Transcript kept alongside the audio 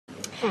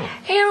Oh.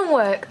 Here and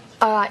work,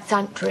 I like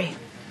sanctuary.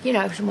 You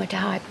know, somewhere to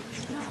hide.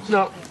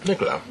 Now,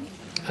 Nicola,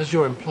 as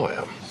your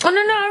employer... Oh, no,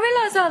 I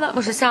realise how that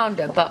must have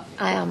sounded, but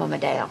I am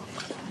Emmerdale.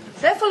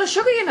 They're full of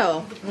sugar, you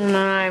know. No,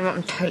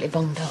 I'm totally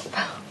bunged up.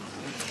 I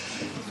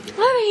have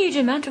a huge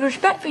amount of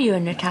respect for you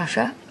and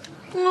Natasha.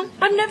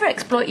 I'd never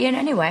exploit you in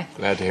any way.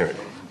 Glad to hear it.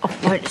 Oh,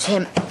 point at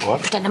him.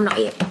 What? Pretend I'm not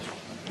here.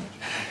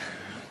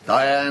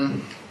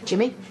 Diane.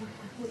 Jimmy?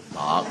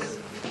 Mark.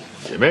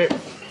 Jimmy.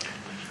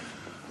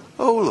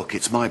 Oh, look,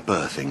 it's my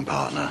birthing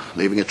partner,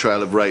 leaving a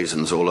trail of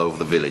raisins all over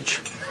the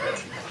village.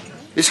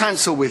 Is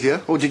Hansel with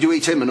you, or did you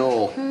eat him and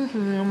all?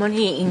 I'm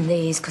only eating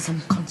these because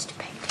I'm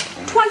constipated.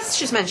 Twice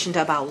she's mentioned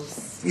her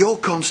bowels. You're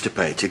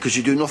constipated because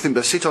you do nothing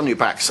but sit on your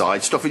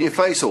backside, stuffing your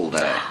face all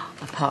day.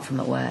 Apart from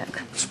at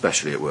work.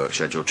 Especially at work.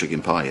 She had your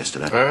chicken pie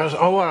yesterday.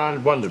 Well, I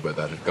wondered where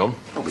that had gone.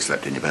 Oh, we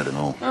slept in your bed and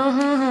all.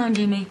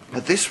 Jimmy.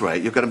 At this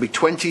rate, you're going to be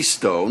 20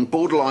 stone,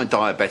 borderline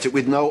diabetic,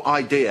 with no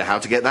idea how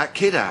to get that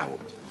kid out.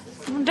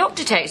 The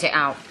doctor takes it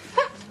out.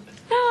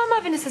 No, I'm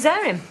having a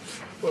cesarean.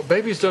 Well,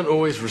 babies don't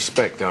always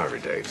respect diary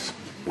dates.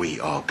 We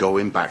are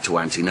going back to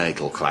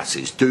antenatal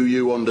classes. Do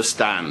you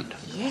understand?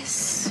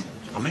 Yes.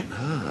 I meant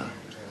her.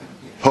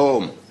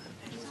 Home.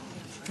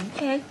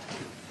 Okay.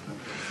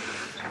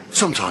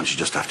 Sometimes you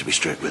just have to be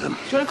strict with them. Do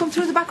you want to come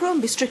through the back room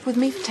and be strict with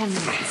me for 10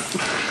 minutes?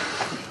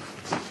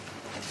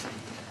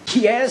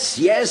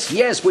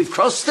 Yes. We've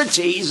crossed the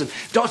T's and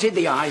dotted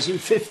the I's in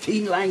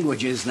 15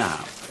 languages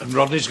now. And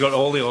Rodney's got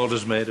all the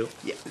orders made up.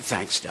 Yeah,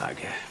 thanks, Doug.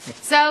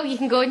 So, you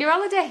can go on your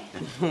holiday?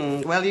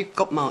 Well, you've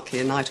got Mark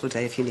here night or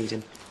day if you need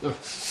him. Oh,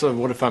 so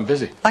what if I'm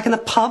busy? Like in the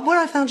pub where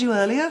I found you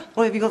earlier?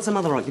 Or have you got some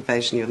other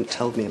occupation you haven't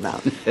told me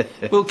about?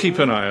 We'll keep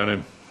an eye on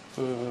him.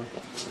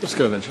 Let's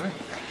go then, shall we?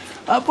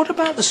 What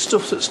about the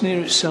stuff that's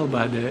near its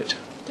sell-by date?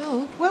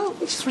 Oh, well,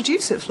 just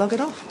reduce it, flog it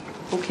off.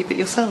 Or keep it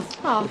yourself.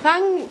 Oh,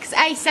 thanks.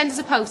 Hey, send us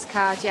a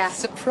postcard, yeah.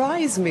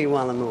 Surprise me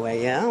while I'm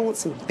away, yeah? I want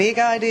some big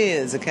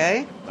ideas,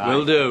 OK?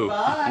 Will do.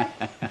 Bye.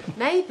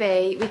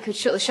 Maybe we could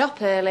shut the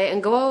shop early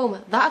and go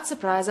home. That'd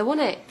surprise her,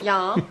 wouldn't it?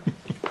 Yeah.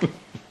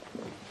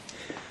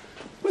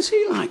 Was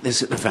he like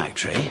this at the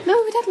factory?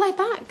 No, we did lay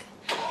back.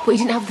 But he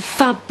didn't have the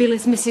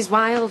fabulous Mrs.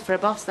 Wylde for a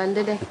boss then,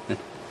 did he?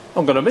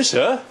 I'm going to miss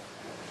her.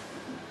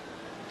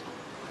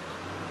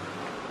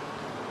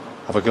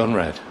 Have a gun,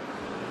 Red?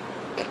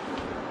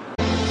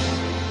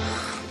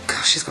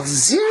 Gosh, she's got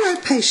zero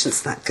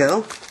patience, that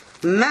girl.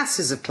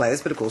 Masses of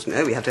clothes, but of course,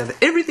 no, we have to have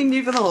everything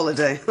new for the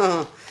holiday.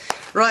 Oh.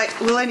 Right,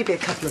 we'll only be a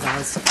couple of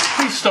hours.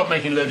 Please stop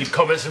making loaded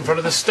comments in front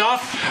of the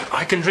staff.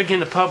 I can drink in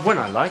the pub when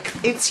I like.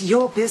 It's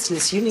your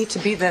business. You need to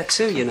be there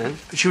too, you know.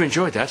 But you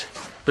enjoyed that,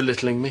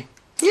 belittling me.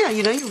 Yeah,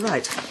 you know, you're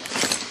right.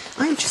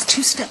 I am just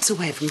 2 steps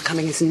away from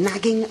becoming this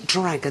nagging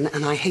dragon,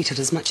 and I hate it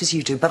as much as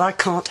you do, but I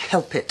can't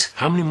help it.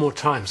 How many more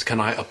times can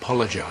I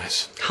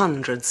apologise?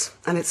 Hundreds,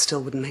 and it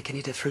still wouldn't make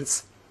any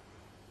difference.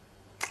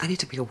 I need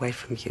to be away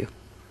from you.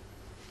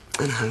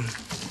 And home.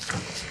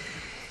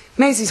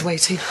 Maisie's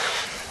waiting.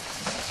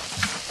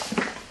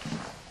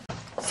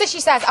 So she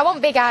says, I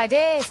want big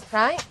ideas,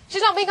 right?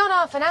 She's not been gone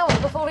half an hour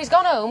before he's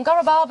gone home, got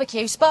a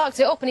barbecue, sparked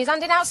it up, and he's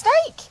handing out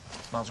steak.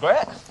 Sounds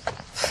great.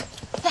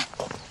 Yeah.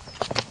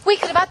 We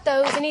could have had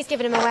those, and he's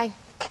giving them away.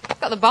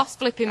 Got the boss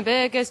flipping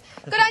burgers.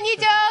 Good on you,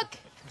 Doug!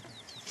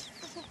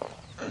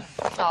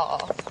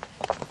 Oh.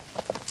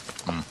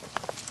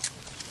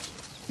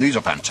 These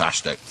are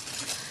fantastic.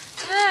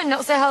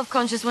 Not so health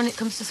conscious when it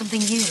comes to something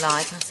you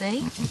like, I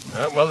see.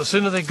 Well, the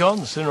sooner they're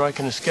gone, the sooner I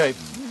can escape.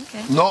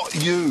 Okay. Not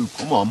you.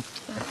 Come on.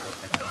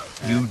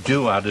 You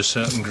do add a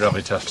certain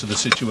gravitas to the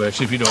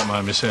situation, if you don't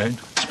mind me saying.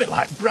 It's a bit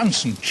like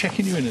Branson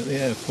checking you in at the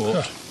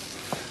airport.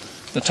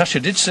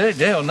 Natasha did say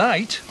day or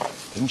night.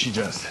 Didn't she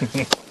just?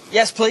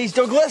 Yes, please,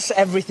 Douglas.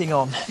 Everything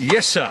on.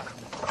 Yes, sir.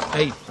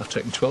 Hey, I've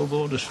taken 12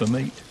 orders for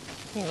meat.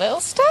 You little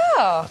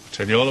star.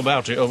 Tell you all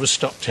about it over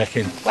stock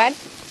checking. When?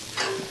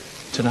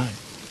 Tonight.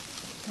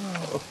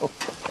 Oh,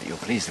 you're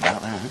pleased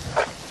about that.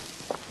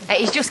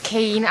 He's just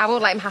keen. I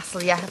won't let him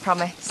hassle you, I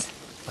promise.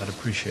 I'd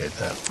appreciate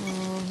that.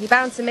 You're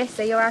bound to miss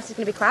her. Your house is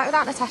going to be quiet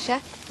without Natasha.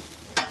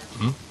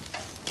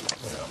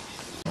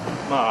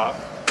 Mark,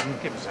 can you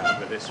give us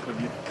out of this,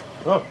 will you?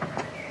 Oh.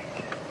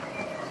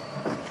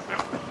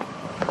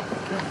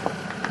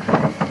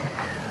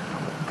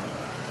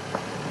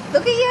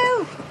 Look at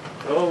you!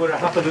 Oh, we're a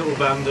happy little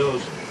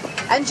bandos.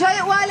 Enjoy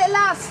it while it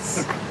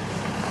lasts.